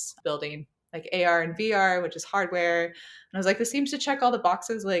Oculus, building like AR and VR, which is hardware. And I was like, this seems to check all the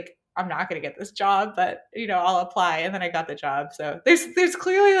boxes. Like I'm not going to get this job, but I'll apply. And then I got the job. So there's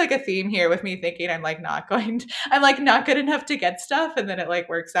clearly like a theme here with me thinking I'm like not good enough to get stuff. And then it like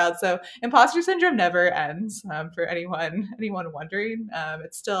works out. So imposter syndrome never ends, for anyone wondering.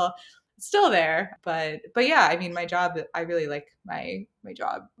 It's still there, but yeah, I mean, my job, I really like my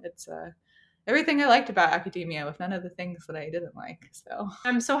job. It's everything I liked about academia with none of the things that I didn't like. So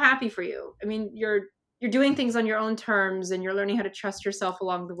I'm so happy for you. I mean, you're doing things on your own terms and you're learning how to trust yourself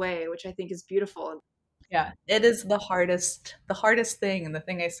along the way, which I think is beautiful. yeah, it is the hardest thing and the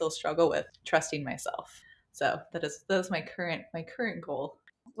thing I still struggle with, trusting myself. So that is my current goal.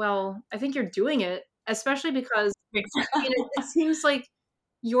 Well, I think you're doing it, especially because it seems like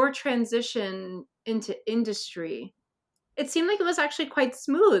your transition into industry, it seemed like it was actually quite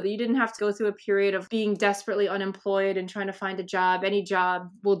smooth. You didn't have to go through a period of being desperately unemployed and trying to find a job. Any job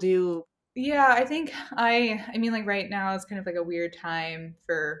will do. Yeah, I think I mean like right now is kind of like a weird time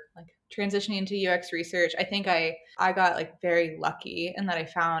for like transitioning into UX research. I think I got like very lucky in that I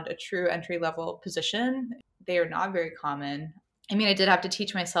found a true entry level position. They are not very common. I mean, I did have to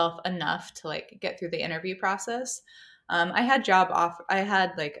teach myself enough to like get through the interview process. I had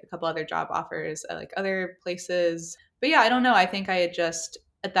like a couple other job offers at like other places. But yeah, I don't know. I think I had just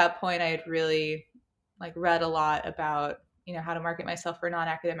at that point I had really like read a lot about how to market myself for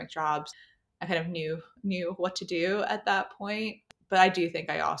non-academic jobs. I kind of knew what to do at that point. But I do think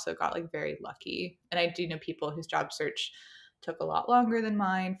I also got like very lucky. And I do know people whose job search took a lot longer than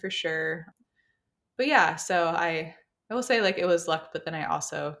mine for sure. But yeah, so I will say like it was luck, but then I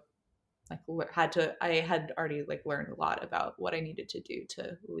also like I had already like learned a lot about what I needed to do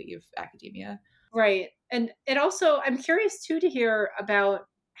to leave academia. Right. And it also, I'm curious too to hear about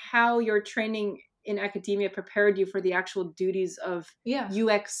how your training in academia prepared you for the actual duties of Yeah.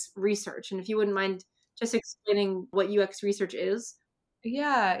 UX research. And if you wouldn't mind just explaining what UX research is.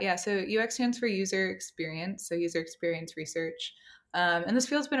 Yeah. So UX stands for user experience. So user experience research. And this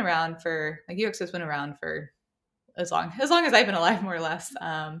field's been around for like UX has been around for as long as I've been alive, more or less.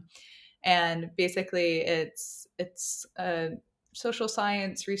 And basically, it's a social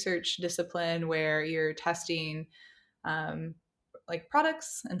science research discipline where you're testing like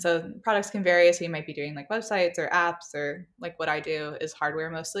products. And so products can vary. So you might be doing like websites or apps, or like what I do is hardware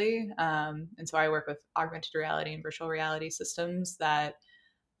mostly. And so I work with augmented reality and virtual reality systems that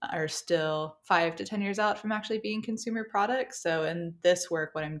are still 5 to 10 years out from actually being consumer products. So in this work,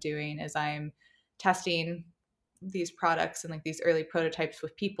 what I'm doing is I'm testing these products and like these early prototypes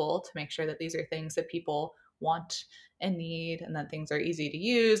with people to make sure that these are things that people want and need, and that things are easy to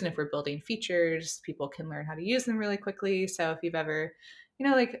use. And if we're building features, people can learn how to use them really quickly. So if you've ever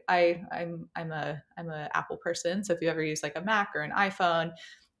like I'm a Apple person, so if you ever use like a Mac or an iPhone,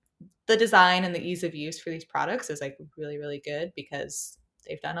 the design and the ease of use for these products is like really, really good because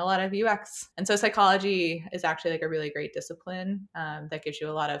they've done a lot of UX. And so psychology is actually like a really great discipline that gives you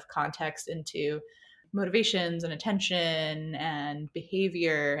a lot of context into motivations and attention and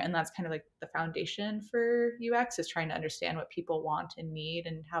behavior. And that's kind of like the foundation for UX, is trying to understand what people want and need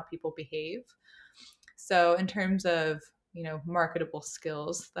and how people behave. So in terms of, marketable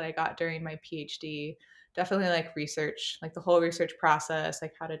skills that I got during my PhD, definitely like research, like the whole research process,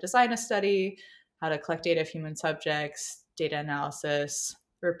 like how to design a study, how to collect data of human subjects, data analysis,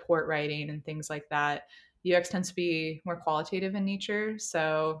 report writing, and things like that. UX tends to be more qualitative in nature.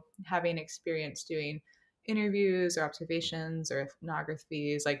 So having experience doing interviews or observations or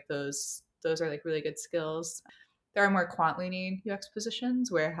ethnographies, like those are like really good skills. There are more quant leaning UX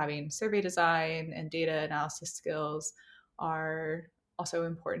positions where having survey design and data analysis skills are also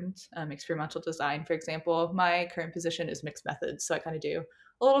important. Experimental design, for example, my current position is mixed methods, so I kind of do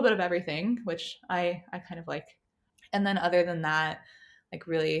a little bit of everything, which I kind of like. And then other than that, like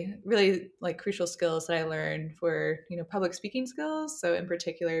really, really like crucial skills that I learned were, public speaking skills. So in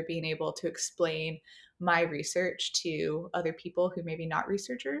particular, being able to explain my research to other people who maybe not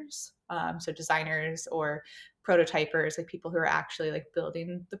researchers, so designers or prototypers, like people who are actually like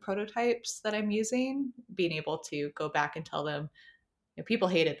building the prototypes that I'm using, being able to go back and tell them, you know, people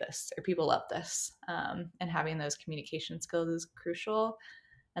hated this or people love this, and having those communication skills is crucial.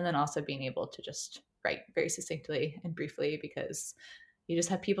 And then also being able to just write very succinctly and briefly, because you just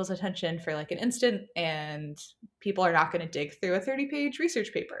have people's attention for like an instant, and people are not going to dig through a 30-page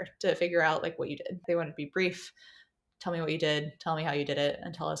research paper to figure out like what you did. They want to be brief. Tell me what you did, tell me how you did it,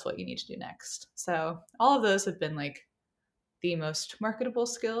 and tell us what you need to do next. So all of those have been like the most marketable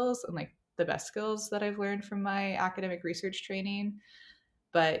skills and like the best skills that I've learned from my academic research training.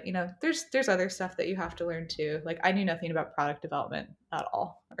 But you know, there's other stuff that you have to learn too. Like I knew nothing about product development at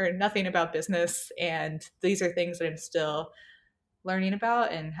all, or nothing about business, and these are things that I'm still learning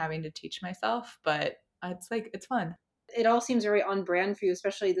about and having to teach myself. But it's like it's fun. It all seems very on brand for you,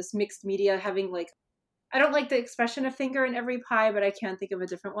 especially this mixed media having like, I don't like the expression of finger in every pie, but I can't think of a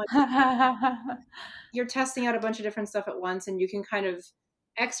different one. You're testing out a bunch of different stuff at once, and you can kind of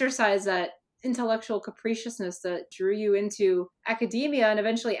exercise that intellectual capriciousness that drew you into academia and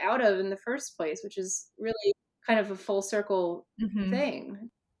eventually out of in the first place, which is really kind of a full circle Mm-hmm. thing.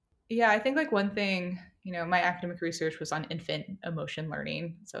 Yeah, I think like one thing, you know, my academic research was on infant emotion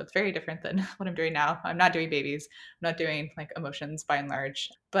learning. So it's very different than what I'm doing now. I'm not doing babies, I'm not doing like emotions by and large.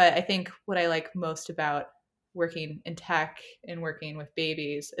 But I think what I like most about working in tech and working with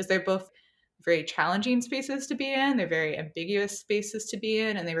babies is they're both very challenging spaces to be in, they're very ambiguous spaces to be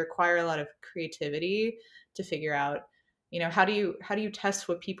in, and they require a lot of creativity to figure out, you know, how do you test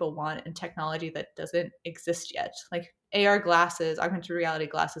what people want in technology that doesn't exist yet. Like AR glasses, augmented reality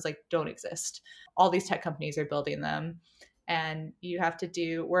glasses, like don't exist. All these tech companies are building them, and you have to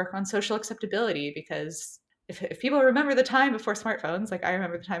do work on social acceptability, because if people remember the time before smartphones, like I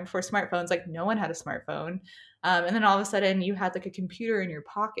remember the time before smartphones, like no one had a smartphone, and then all of a sudden you had like a computer in your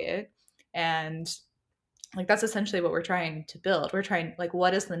pocket, and like that's essentially what we're trying to build. We're trying, like,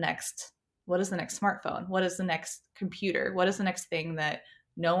 what is the next smartphone, what is the next computer, what is the next thing that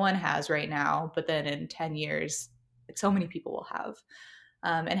no one has right now, but then in 10 years like so many people will have.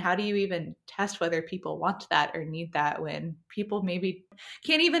 And how do you even test whether people want that or need that when people maybe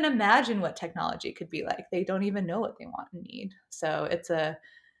can't even imagine what technology could be like? They don't even know what they want and need. So it's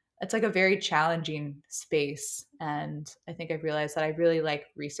like a very challenging space. And I think I've realized that I really like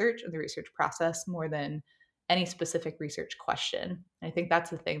research and the research process more than any specific research question. And I think that's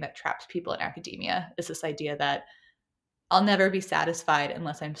the thing that traps people in academia, is this idea that I'll never be satisfied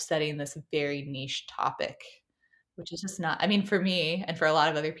unless I'm studying this very niche topic, which is just not, I mean, for me and for a lot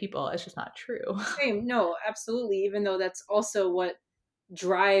of other people, it's just not true. Same, no, absolutely. Even though that's also what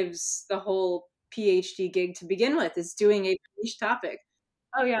drives the whole PhD gig to begin with, is doing a niche topic.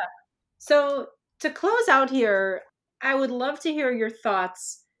 Oh, yeah. So, to close out here, I would love to hear your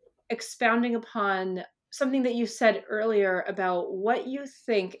thoughts expounding upon something that you said earlier about what you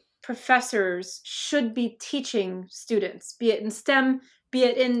think professors should be teaching students, be it in STEM, be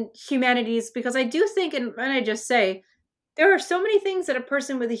it in humanities, because I do think, and I just say, there are so many things that a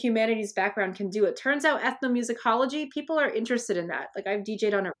person with a humanities background can do. It turns out ethnomusicology, people are interested in that. Like I've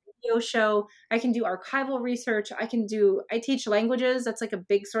DJ'd on a radio show. I can do archival research. I teach languages. That's like a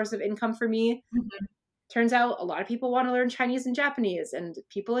big source of income for me. Mhm. Turns out a lot of people want to learn Chinese and Japanese, and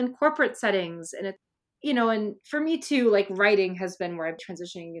people in corporate settings. And and for me too, like writing has been where I'm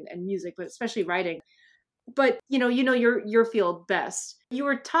transitioning, and music, but especially writing. But your field best. You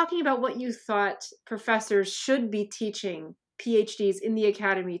were talking about what you thought professors should be teaching PhDs in the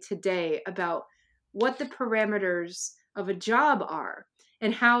academy today about what the parameters of a job are,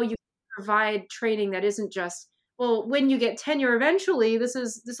 and how you provide training that isn't just, well, when you get tenure eventually this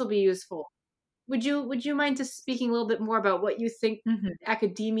will be useful. Would you mind just speaking a little bit more about what you think Mhm.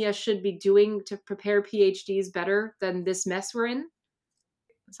 academia should be doing to prepare PhDs better than this mess we're in?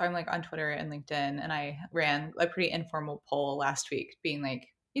 So I'm like on Twitter and LinkedIn, and I ran a pretty informal poll last week, being like,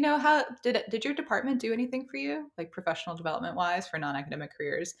 you know, how did your department do anything for you, like professional development wise, for non-academic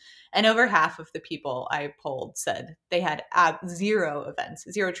careers? And over half of the people I polled said they had zero events,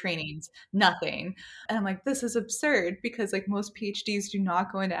 zero trainings, nothing. And I'm like, this is absurd, because like most PhDs do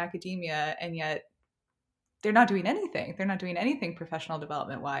not go into academia, and yet they're not doing anything. They're not doing anything professional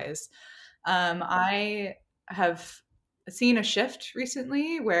development wise. I have seen a shift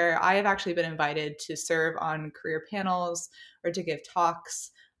recently where I have actually been invited to serve on career panels or to give talks.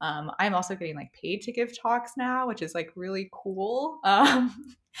 I'm also getting like paid to give talks now, which is like really cool. And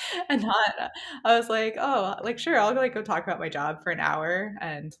not, I was like, oh, like sure, I'll like go talk about my job for an hour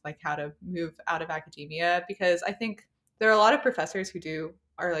and like how to move out of academia, because I think there are a lot of professors who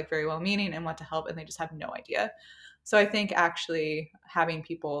are like very well meaning and want to help, and they just have no idea. So I think actually having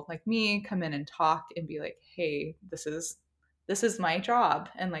people like me come in and talk and be like, hey, this is my job,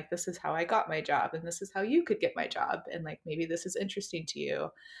 and like this is how I got my job, and this is how you could get my job, and like maybe this is interesting to you.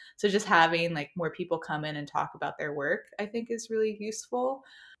 So just having like more people come in and talk about their work, I think is really useful.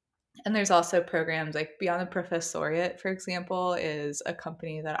 And there's also programs like Beyond the Professoriate, for example, is a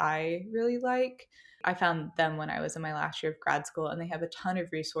company that I really like. I found them when I was in my last year of grad school, and they have a ton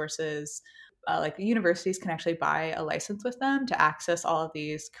of resources. Like the universities can actually buy a license with them to access all of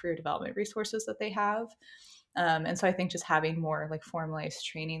these career development resources that they have. And so I think just having more like formalized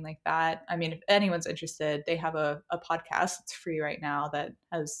training like that. I mean, if anyone's interested, they have a podcast that's free right now that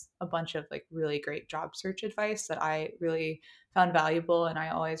has a bunch of like really great job search advice that I really found valuable and I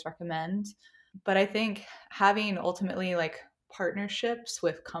always recommend. But I think having ultimately like partnerships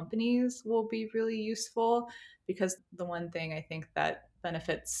with companies will be really useful, because the one thing I think that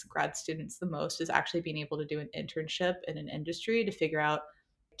benefits grad students the most is actually being able to do an internship in an industry to figure out,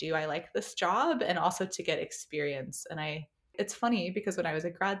 do I like this job, and also to get experience. And it's funny because when I was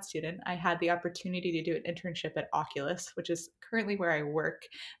a grad student, I had the opportunity to do an internship at Oculus, which is currently where I work.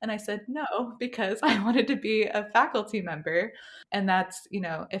 And I said no because I wanted to be a faculty member. And that's,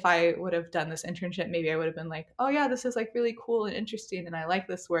 if I would have done this internship, maybe I would have been like, oh yeah, this is like really cool and interesting and I like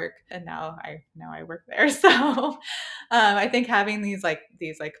this work. And now I work there. So I think having these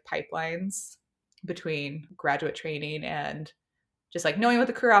pipelines between graduate training and just like knowing what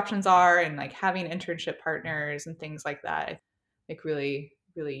the career options are and like having internship partners and things like that, like really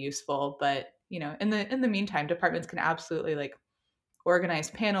really useful. But in the meantime, departments can absolutely like organize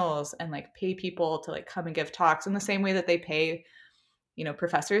panels and like pay people to like come and give talks in the same way that they pay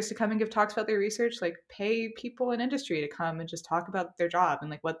professors to come and give talks about their research. Like pay people in industry to come and just talk about their job and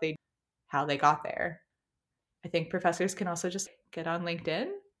like how they got there. I think professors can also just get on LinkedIn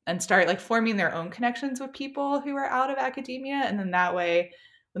and start like forming their own connections with people who are out of academia. And then that way,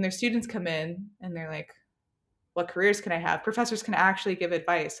 when their students come in and they're like, what careers can I have? Professors can actually give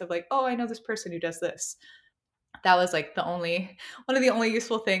advice of like, oh, I know this person who does this. That was like one of the only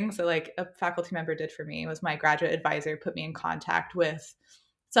useful things that like a faculty member did for me was my graduate advisor put me in contact with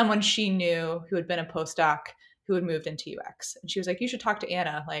someone she knew who had been a postdoc who had moved into UX. And she was like, you should talk to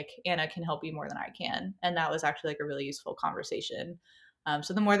Anna. Like Anna can help you more than I can. And that was actually like a really useful conversation.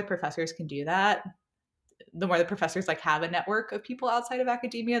 So the more the professors can do that, the more the professors like have a network of people outside of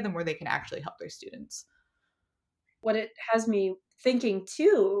academia, the more they can actually help their students. What it has me thinking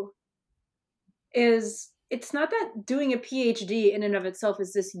too is it's not that doing a PhD in and of itself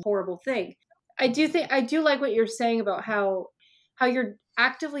is this horrible thing. I do like what you're saying about how you're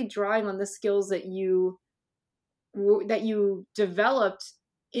actively drawing on the skills that you developed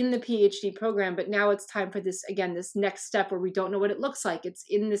in the PhD program, but now it's time for this next step where we don't know what it looks like. It's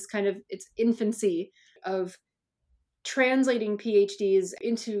in this kind of its infancy of translating PhDs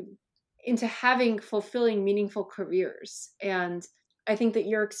into having fulfilling, meaningful careers. And I think that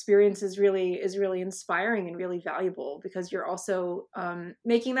your experience is really inspiring and really valuable because you're also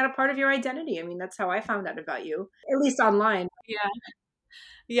making that a part of your identity. I mean, that's how I found out about you, at least online. Yeah.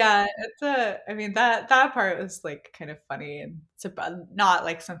 Yeah, I mean that part was like kind of funny, and it's about not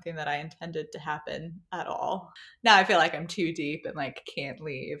like something that I intended to happen at all. Now I feel like I'm too deep and like can't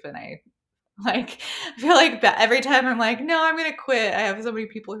leave, and I feel like every time I'm like, no, I'm gonna quit. I have so many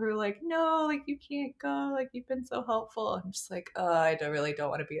people who are like, no, like you can't go, like you've been so helpful. I'm just like, oh, I don't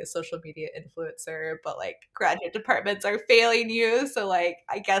want to be a social media influencer, but like graduate departments are failing you, so like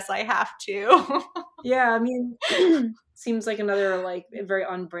I guess I have to. Yeah, I mean, seems like another like very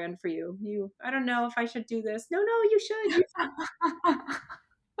on brand for you. I don't know if I should do this. No, you should.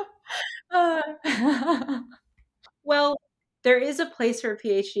 Well, there is a place for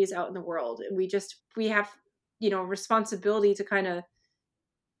PhDs out in the world, and we have responsibility to kind of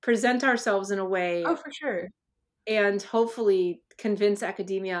present ourselves in a way Oh, for sure. and hopefully convince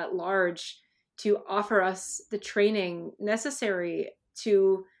academia at large to offer us the training necessary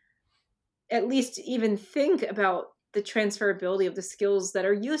to at least even think about the transferability of the skills that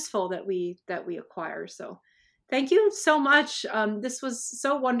are useful that we acquire. So thank you so much. This was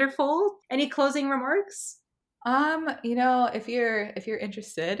so wonderful. Any closing remarks? If you're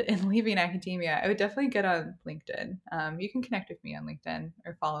interested in leaving academia, I would definitely get on LinkedIn. You can connect with me on LinkedIn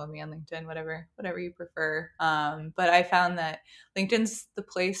or follow me on LinkedIn, whatever you prefer. But I found that LinkedIn's the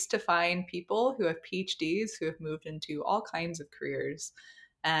place to find people who have PhDs who have moved into all kinds of careers,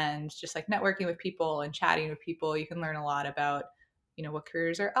 and just like networking with people and chatting with people, you can learn a lot about, what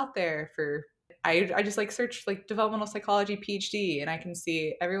careers are out there for I just like search like developmental psychology PhD, and I can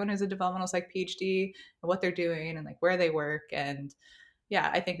see everyone who's a developmental psych PhD and what they're doing and like where they work. And yeah,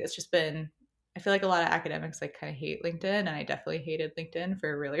 I think it's just been, I feel like a lot of academics like kind of hate LinkedIn, and I definitely hated LinkedIn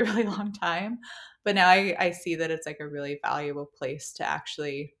for a really, really long time. But now I see that it's like a really valuable place to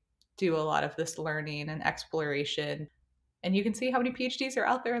actually do a lot of this learning and exploration. And you can see how many PhDs are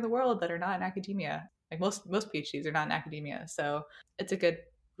out there in the world that are not in academia. Like most PhDs are not in academia. So it's a good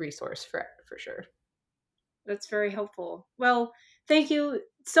resource for sure. That's very helpful. Well, thank you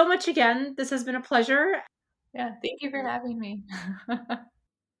so much again. This has been a pleasure. Yeah, thank you for having me.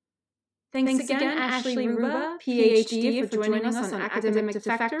 Thanks again, Ashley Ruba, PhD, for joining us on Academic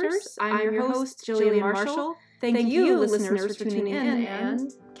Defectors. I'm your host, Jillian Marshall. Thank you, listeners, for tuning in,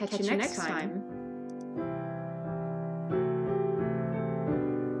 and catch you next time.